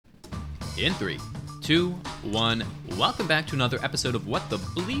In 3, 2, 1, welcome back to another episode of What the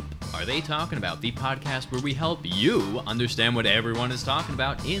Bleep Are They Talking About? The podcast where we help you understand what everyone is talking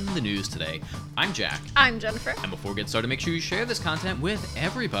about in the news today. I'm Jack. I'm Jennifer. And before we get started, make sure you share this content with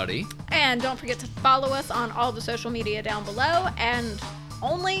everybody. And don't forget to follow us on all the social media down below, and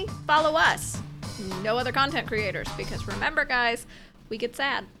only follow us. No other content creators, because remember, guys, we get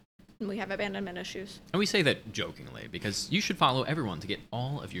sad. And we have abandonment issues. And we say that jokingly, because you should follow everyone to get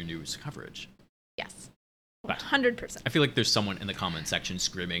all of your news coverage. Yes. But 100%. I feel like there's someone in the comment section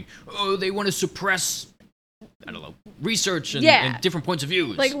screaming, oh, they want to suppress, I don't know, research and different points of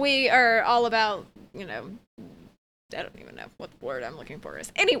views. Like, we are all about, I don't even know what the word I'm looking for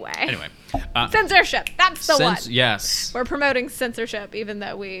is. Anyway. Censorship. That's the one. Yes. We're promoting censorship, even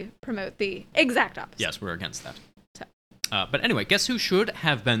though we promote the exact opposite. Yes, we're against that. But anyway, guess who should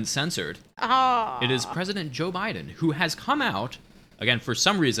have been censored? It is President Joe Biden, who has come out, again, for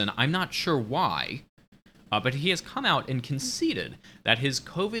some reason, I'm not sure why, but he has come out and conceded that his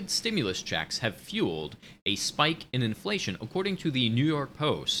COVID stimulus checks have fueled a spike in inflation, according to the New York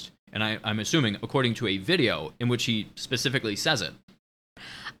Post. And I'm assuming according to a video in which he specifically says it.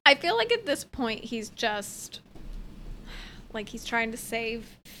 I feel like at this point he's just, he's trying to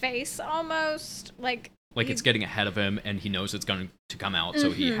save face almost. Like it's getting ahead of him, and he knows it's going to come out,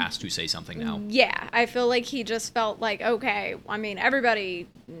 so he has to say something now. Yeah, I feel like he just felt like, okay, I mean, everybody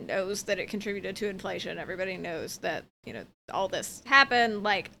knows that it contributed to inflation. Everybody knows that, all this happened.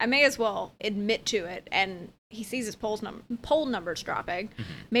 Like, I may as well admit to it. And he sees his poll numbers dropping. Mm-hmm.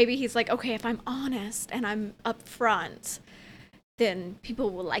 Maybe he's like, okay, if I'm honest and I'm upfront, then people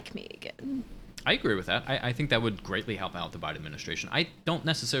will like me again. I agree with that. I think that would greatly help out the Biden administration. I don't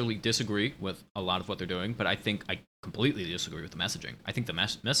necessarily disagree with a lot of what they're doing, but I think I completely disagree with the messaging. I think the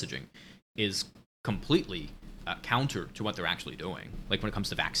messaging is completely counter to what they're actually doing, like when it comes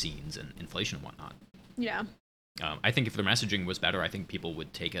to vaccines and inflation and whatnot. Yeah. I think if their messaging was better, I think people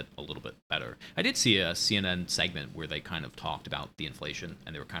would take it a little bit better. I did see a CNN segment where they kind of talked about the inflation,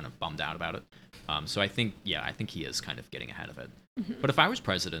 and they were kind of bummed out about it. So I think he is kind of getting ahead of it. Mm-hmm. But if I was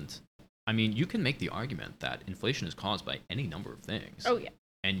president, I mean, you can make the argument that inflation is caused by any number of things. Oh, yeah.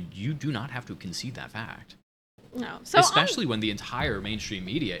 And you do not have to concede that fact. No. Especially when the entire mainstream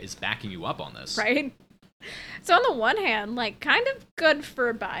media is backing you up on this. Right. So on the one hand, kind of good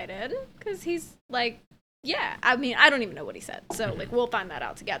for Biden, because he's yeah, I mean, I don't even know what he said. So, we'll find that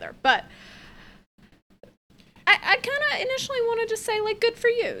out together. But I kind of initially wanted to say, good for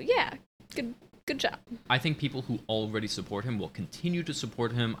you. Yeah, good job. I think people who already support him will continue to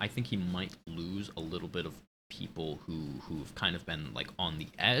support him. I think he might lose a little bit of people who've kind of been, on the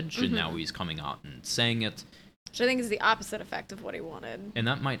edge, and now he's coming out and saying it. Which I think is the opposite effect of what he wanted. And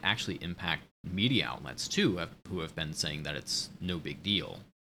that might actually impact media outlets, too, who have been saying that it's no big deal.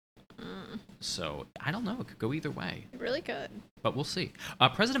 So, I don't know. It could go either way. It really could. But we'll see.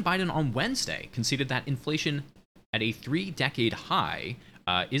 President Biden on Wednesday conceded that inflation at a 3-decade high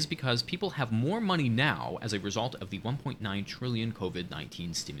is because people have more money now as a result of the $1.9 trillion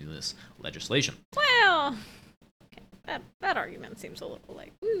COVID-19 stimulus legislation. Well, that argument seems a little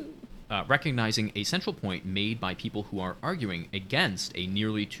woo. Recognizing a central point made by people who are arguing against a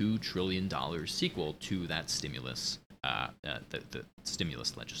nearly $2 trillion sequel to that stimulus. The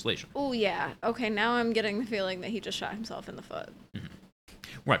stimulus legislation. Oh, yeah. Okay, now I'm getting the feeling that he just shot himself in the foot. Mm-hmm.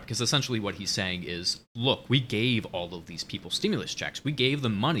 Right, because essentially what he's saying is, look, we gave all of these people stimulus checks. We gave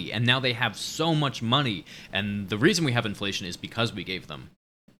them money, and now they have so much money. And the reason we have inflation is because we gave them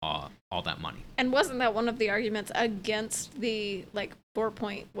all that money. And wasn't that one of the arguments against the 4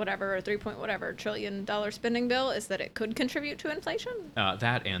 point whatever or 3 point whatever trillion dollar spending bill, is that it could contribute to inflation?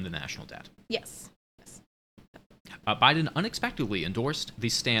 That and the national debt. Yes. Biden unexpectedly endorsed the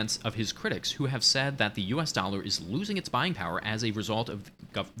stance of his critics, who have said that the U.S. dollar is losing its buying power as a result of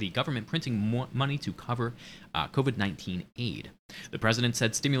the government printing more money to cover COVID-19 aid. The president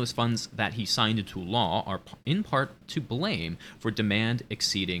said stimulus funds that he signed into law are in part to blame for demand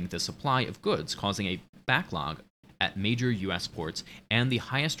exceeding the supply of goods, causing a backlog at major U.S. ports and the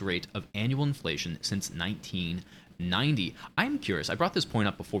highest rate of annual inflation since 1990. I'm curious. I brought this point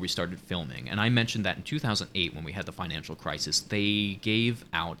up before we started filming, and I mentioned that in 2008, when we had the financial crisis, they gave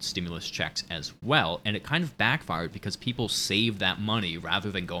out stimulus checks as well, and it kind of backfired because people saved that money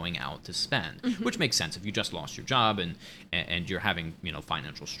rather than going out to spend, which makes sense. If you just lost your job and you're having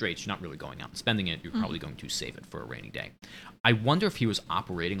financial straits, you're not really going out and spending it. You're probably going to save it for a rainy day. I wonder if he was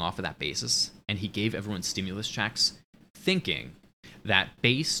operating off of that basis, and he gave everyone stimulus checks thinking that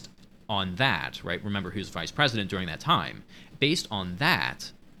based on that, right? Remember, he was vice president during that time. Based on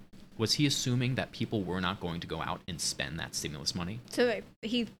that, Was he assuming that people were not going to go out and spend that stimulus money? So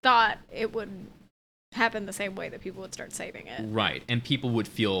he thought it would happen the same way that people would start saving it. Right. And people would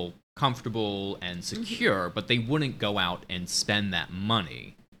feel comfortable and secure, but they wouldn't go out and spend that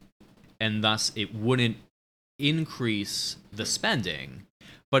money. And thus, it wouldn't increase the spending,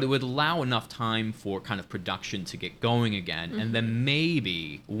 but it would allow enough time for kind of production to get going again. And then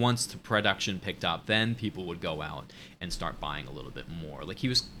maybe once the production picked up, then people would go out and start buying a little bit more. Like he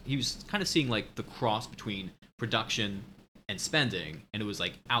was kind of seeing like the cross between production and spending, and it was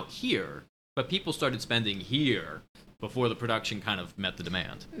like out here, but people started spending here before the production kind of met the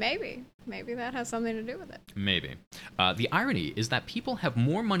demand. Maybe that has something to do with it. Maybe. The irony is that people have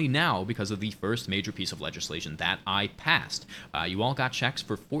more money now because of the first major piece of legislation that I passed. You all got checks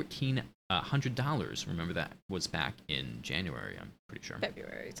for $1,400. Remember that was back in January, I'm pretty sure.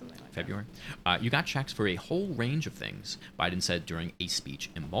 February, something like February. You got checks for a whole range of things, Biden said during a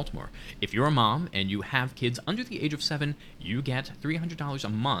speech in Baltimore. If you're a mom and you have kids under the age of 7, you get $300 a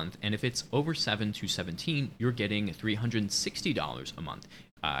month, and if it's over 7 to 17, you're getting $360 a month,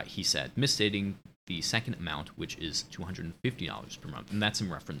 he said, misstating the second amount, which is $250 per month, and that's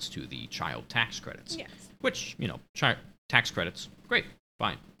in reference to the child tax credits. Yes. Which, tax credits, great,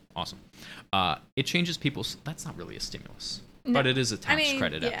 fine, awesome. It changes people's... That's not really a stimulus. No. But it is a tax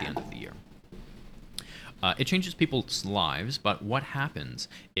credit at yeah. the end of the year. It changes people's lives, but what happens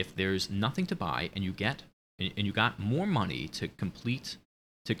if there's nothing to buy and you got more money to compete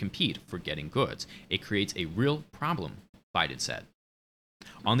for getting goods? It creates a real problem, Biden said.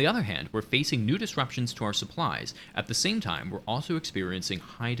 On the other hand, we're facing new disruptions to our supplies. At the same time, we're also experiencing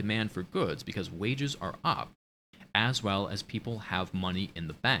high demand for goods because wages are up, as well as people have money in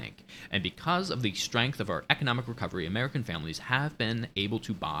the bank. And because of the strength of our economic recovery, American families have been able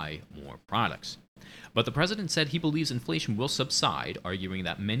to buy more products. But the president said he believes inflation will subside, arguing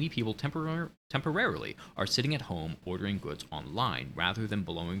that many people temporarily are sitting at home ordering goods online rather than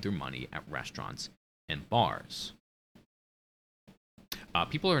blowing their money at restaurants and bars.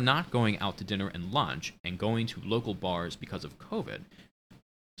 People are not going out to dinner and lunch and going to local bars because of COVID.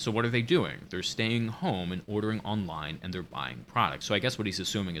 So what are they doing? They're staying home and ordering online, and they're buying products. So I guess what he's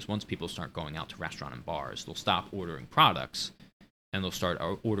assuming is once people start going out to restaurant and bars, they'll stop ordering products, and they'll start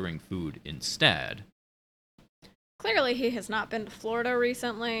ordering food instead. Clearly, he has not been to Florida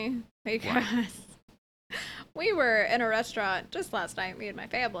recently because we were in a restaurant just last night, me and my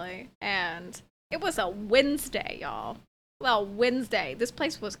family, and it was a Wednesday, y'all. Well, Wednesday. This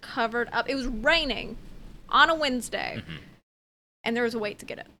place was covered up. It was raining on a Wednesday. And there was a wait to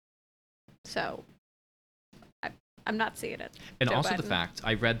get in. So, I'm not seeing it. And Joe also Biden. the fact,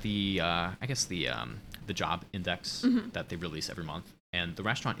 I read the job index that they release every month, and the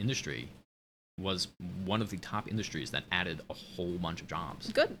restaurant industry was one of the top industries that added a whole bunch of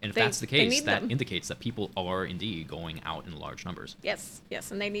jobs. Good. And if that's the case, that them. indicates that people are indeed going out in large numbers. Yes,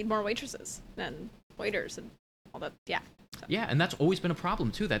 and they need more waitresses and waiters and all that. Yeah. So. Yeah, and that's always been a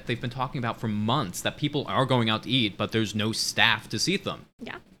problem, too, that they've been talking about for months, that people are going out to eat, but there's no staff to seat them.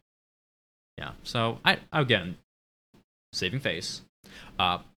 Yeah. Yeah, so, again, saving face.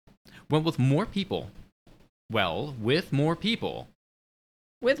 With more people. With money, more people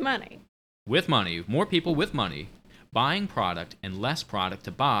with money, buying product and less product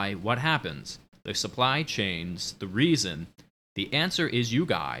to buy, what happens? The supply chains, the reason, the answer is you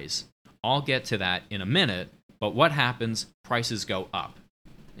guys. I'll get to that in a minute. But what happens? Prices go up.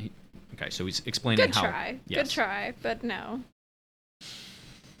 Okay, so he's explaining Good how... try. Yes. Good try, but no.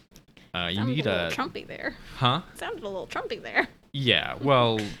 You need a little Trumpy there. Huh? Sounded a little Trumpy there. Yeah,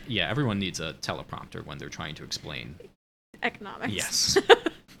 well, yeah, everyone needs a teleprompter when they're trying to explain... Economics. Yes.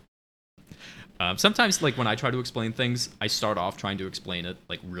 Sometimes, like, when I try to explain things, I start off trying to explain it,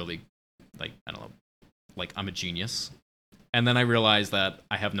 like, really, like, I don't know, like I'm a genius. And then I realize that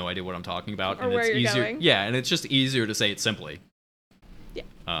I have no idea what I'm talking about. Or and where it's you're easier. going. Yeah, and it's just easier to say it simply. Yeah.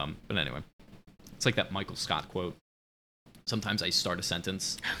 But anyway, it's like that Michael Scott quote. Sometimes I start a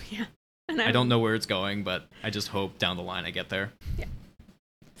sentence. Oh, yeah. I don't know where it's going, but I just hope down the line I get there. Yeah.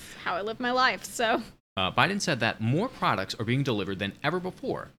 It's how I live my life, so. Biden said that more products are being delivered than ever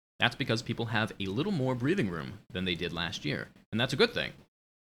before. That's because people have a little more breathing room than they did last year. And that's a good thing.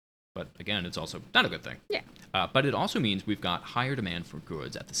 But again, it's also not a good thing. Yeah. But it also means we've got higher demand for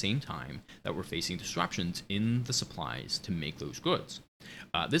goods at the same time that we're facing disruptions in the supplies to make those goods.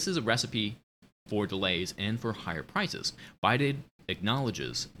 This is a recipe for delays and for higher prices. Biden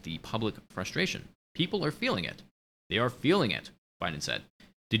acknowledges the public frustration. People are feeling it. They are feeling it, Biden said.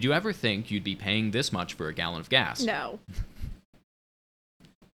 Did you ever think you'd be paying this much for a gallon of gas? No.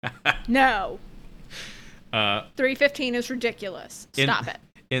 No. $3.15 is ridiculous. Stop it.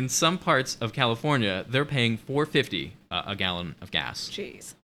 In some parts of California, they're paying $4.50 a gallon of gas.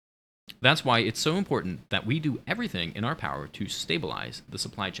 Jeez. That's why it's so important that we do everything in our power to stabilize the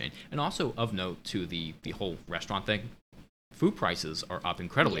supply chain. And also of note to the whole restaurant thing, food prices are up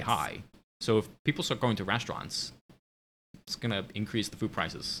incredibly high. So if people start going to restaurants, it's going to increase the food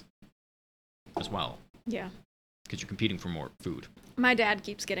prices as well. Yeah. Because you're competing for more food. My dad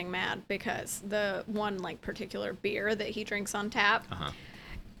keeps getting mad because the one like particular beer that he drinks on tap,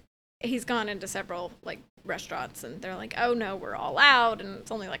 he's gone into several like restaurants and they're like, oh no, we're all out and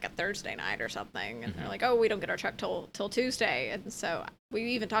it's only like a Thursday night or something. And they're like, oh, we don't get our truck till Tuesday. And so we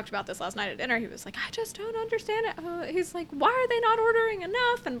even talked about this last night at dinner. He was like, I just don't understand it. He's like, why are they not ordering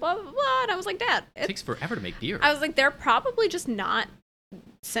enough? And blah, blah, blah. And I was like, Dad, it takes forever to make beer. I was like, they're probably just not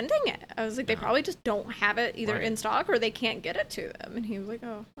sending it. I was like, they probably just don't have it either in stock or they can't get it to them. And he was like,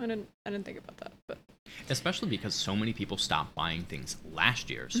 oh, I didn't think about that. But especially because so many people stopped buying things last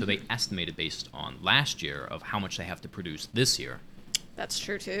year, so they estimated based on last year of how much they have to produce this year. That's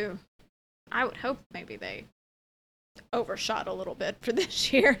true too. I would hope maybe they overshot a little bit for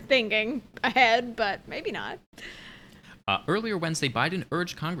this year, thinking ahead, but maybe not. Earlier Wednesday, Biden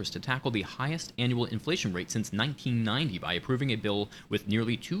urged Congress to tackle the highest annual inflation rate since 1990 by approving a bill with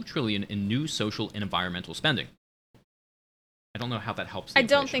nearly $2 trillion in new social and environmental spending. I don't know how that helps. I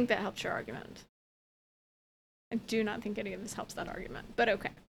don't think that helps your argument. I do not think any of this helps that argument, but okay.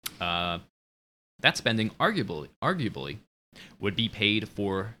 That spending arguably would be paid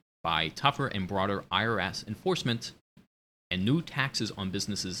for by tougher and broader IRS enforcement and new taxes on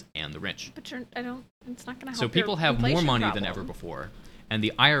businesses and the rich. But it's not going to help. So people have more money problem than ever before, and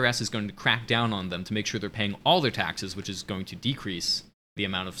the IRS is going to crack down on them to make sure they're paying all their taxes, which is going to decrease the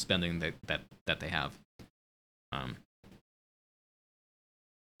amount of spending that they have.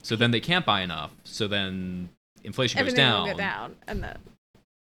 So then they can't buy enough. So then inflation everything goes down. Will go down,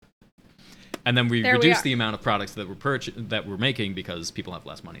 and then we reduce the amount of products that we're making because people have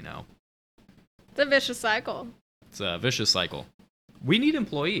less money now. It's a vicious cycle. It's a vicious cycle. We need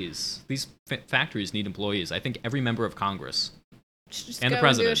employees. These factories need employees. I think every member of Congress and the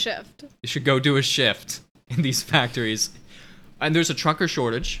president should go do a shift in these factories. And there's a trucker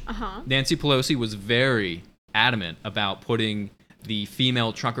shortage. Nancy Pelosi was very adamant about putting the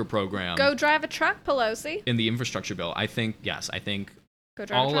female trucker program. Go drive a truck, Pelosi. In the infrastructure bill. I think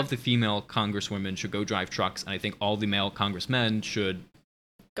all of the female congresswomen should go drive trucks, and I think all the male congressmen should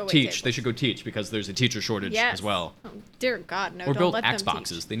teach. They should go teach because there's a teacher shortage as well. Oh, dear God, no! Or don't build let Xboxes. Them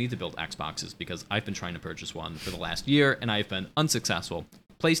teach. They need to build Xboxes because I've been trying to purchase one for the last year, and I've been unsuccessful.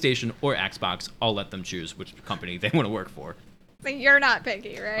 PlayStation or Xbox, I'll let them choose which company they want to work for. So you're not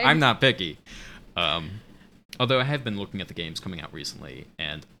picky, right? I'm not picky. Although I have been looking at the games coming out recently,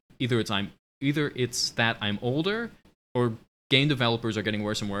 and either it's that I'm older, or game developers are getting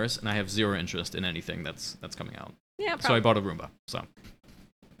worse and worse, and I have zero interest in anything that's coming out. Yeah, probably. So I bought a Roomba,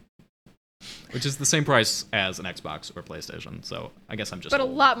 which is the same price as an Xbox or PlayStation. So I guess I'm just. But old.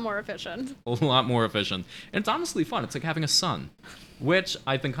 a lot more efficient. A lot more efficient, and it's honestly fun. It's like having a son, which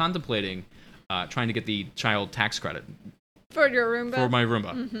I've been contemplating, trying to get the child tax credit for your Roomba. For my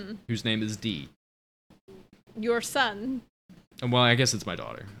Roomba, whose name is Dee. Your son. Well, I guess it's my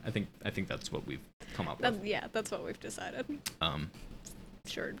daughter. I think that's what we've come up with. Yeah, that's what we've decided.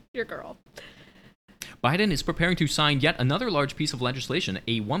 Sure, your girl. Biden is preparing to sign yet another large piece of legislation,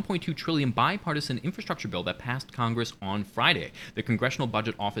 a $1.2 trillion bipartisan infrastructure bill that passed Congress on Friday. The Congressional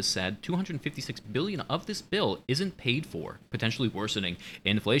Budget Office said $256 billion of this bill isn't paid for, potentially worsening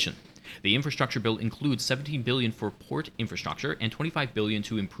inflation. The infrastructure bill includes $17 billion for port infrastructure and $25 billion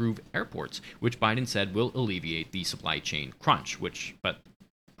to improve airports, which Biden said will alleviate the supply chain crunch. But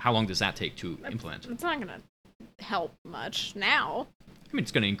how long does that take to implement? It's not going to help much now. I mean,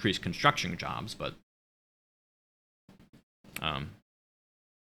 it's going to increase construction jobs, but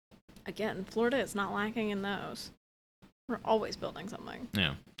again, Florida is not lacking in those. We're always building something.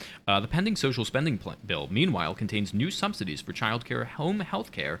 Yeah. The pending social spending bill, meanwhile, contains new subsidies for childcare, home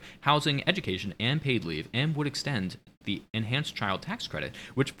health care, housing, education, and paid leave, and would extend the enhanced child tax credit,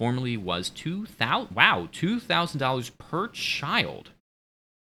 which formerly was $2,000 per child.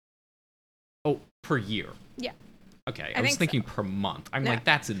 Oh, per year. Yeah. Okay, I was thinking per month. I'm like,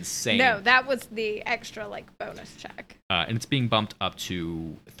 that's insane. No, that was the extra bonus check. And it's being bumped up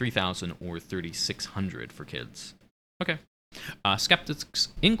to $3,000 or $3,600 for kids. Okay. Skeptics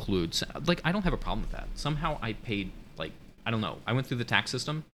includes I don't have a problem with that. Somehow I paid I don't know. I went through the tax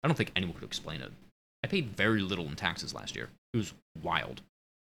system. I don't think anyone could explain it. I paid very little in taxes last year. It was wild.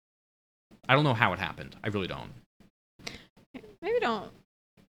 I don't know how it happened. I really don't. Maybe don't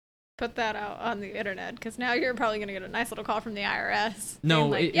put that out on the internet, because now you're probably going to get a nice little call from the IRS. No,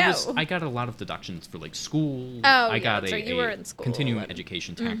 being like, it was. "Yo." I got a lot of deductions for like school. Oh, I yeah, got so you were in school continuing and-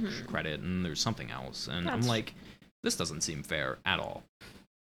 education tax credit, and there's something else, and I'm That's- like, this doesn't seem fair at all.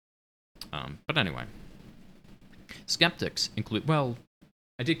 But anyway, skeptics include. Well,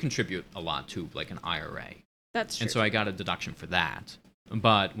 I did contribute a lot to like an IRA, That's true. and so I got a deduction for that.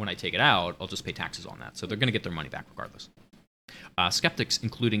 But when I take it out, I'll just pay taxes on that, so they're going to get their money back regardless. Skeptics,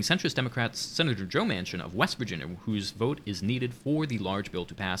 including centrist Democrats Senator Joe Manchin of West Virginia, whose vote is needed for the large bill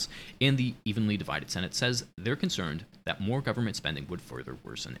to pass in the evenly divided Senate, says they're concerned that more government spending would further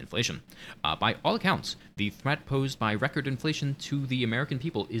worsen inflation. By all accounts, the threat posed by record inflation to the American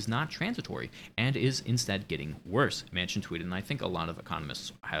people is not transitory and is instead getting worse, Manchin tweeted, and I think a lot of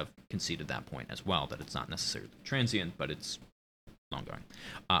economists have conceded that point as well, that it's not necessarily transient, but it's ongoing.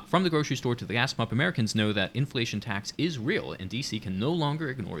 From the grocery store to the gas pump, Americans know that inflation tax is real, and D.C. can no longer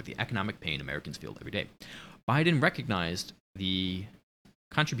ignore the economic pain Americans feel every day. Biden recognized the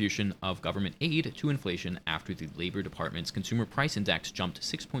contribution of government aid to inflation after the Labor Department's Consumer Price Index jumped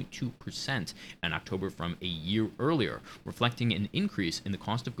 6.2% in October from a year earlier, reflecting an increase in the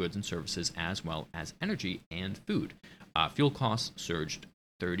cost of goods and services as well as energy and food. Fuel costs surged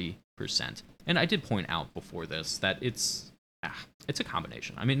 30%. And I did point out before this that it's a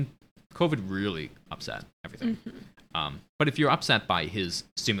combination. I mean, COVID really upset everything. But if you're upset by his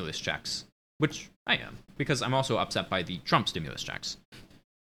stimulus checks, which I am, because I'm also upset by the Trump stimulus checks,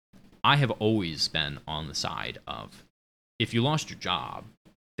 I have always been on the side of, if you lost your job,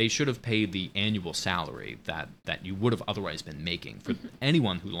 they should have paid the annual salary that you would have otherwise been making for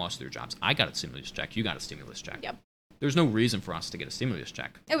anyone who lost their jobs. I got a stimulus check. You got a stimulus check. Yep. There's no reason for us to get a stimulus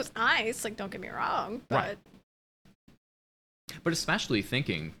check. It was nice, like, don't get me wrong, but Right. But especially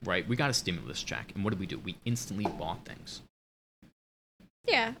thinking, right, we got a stimulus check, and what did we do? We instantly bought things.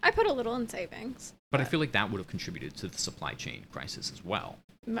 yeah, I put a little in savings. But I feel like that would have contributed to the supply chain crisis as well.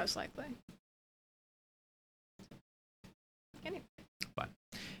 Most likely.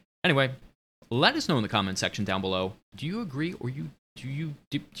 Anyway, let us know in the comment section down below. Do you agree, or do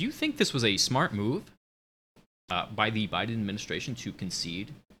you think this was a smart move by the Biden administration to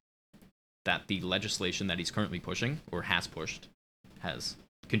concede that the legislation that he's currently pushing, or has pushed, has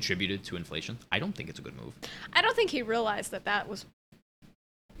contributed to inflation? I don't think it's a good move. I don't think he realized that was,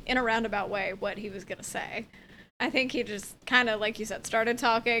 in a roundabout way, what he was going to say. I think he just kind of, like you said, started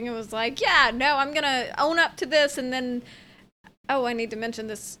talking and was like, yeah, no, I'm going to own up to this, and then, oh, I need to mention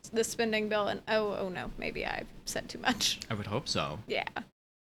this spending bill, and oh no, maybe I said too much. I would hope so. Yeah.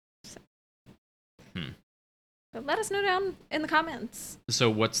 So. But let us know down in the comments. So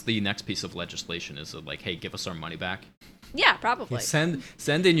what's the next piece of legislation? Is it like, hey, give us our money back? Yeah, probably. Send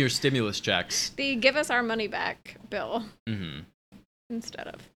in your stimulus checks. The give us our money back bill Mm-hmm. instead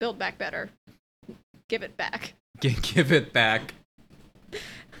of build back better. Give it back. Give it back.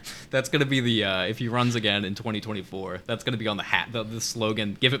 That's going to be the, if he runs again in 2024, that's going to be on the hat, the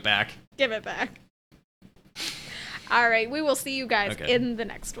slogan, give it back. Give it back. All right, we will see you guys Okay. in the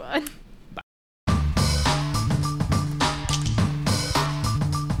next one.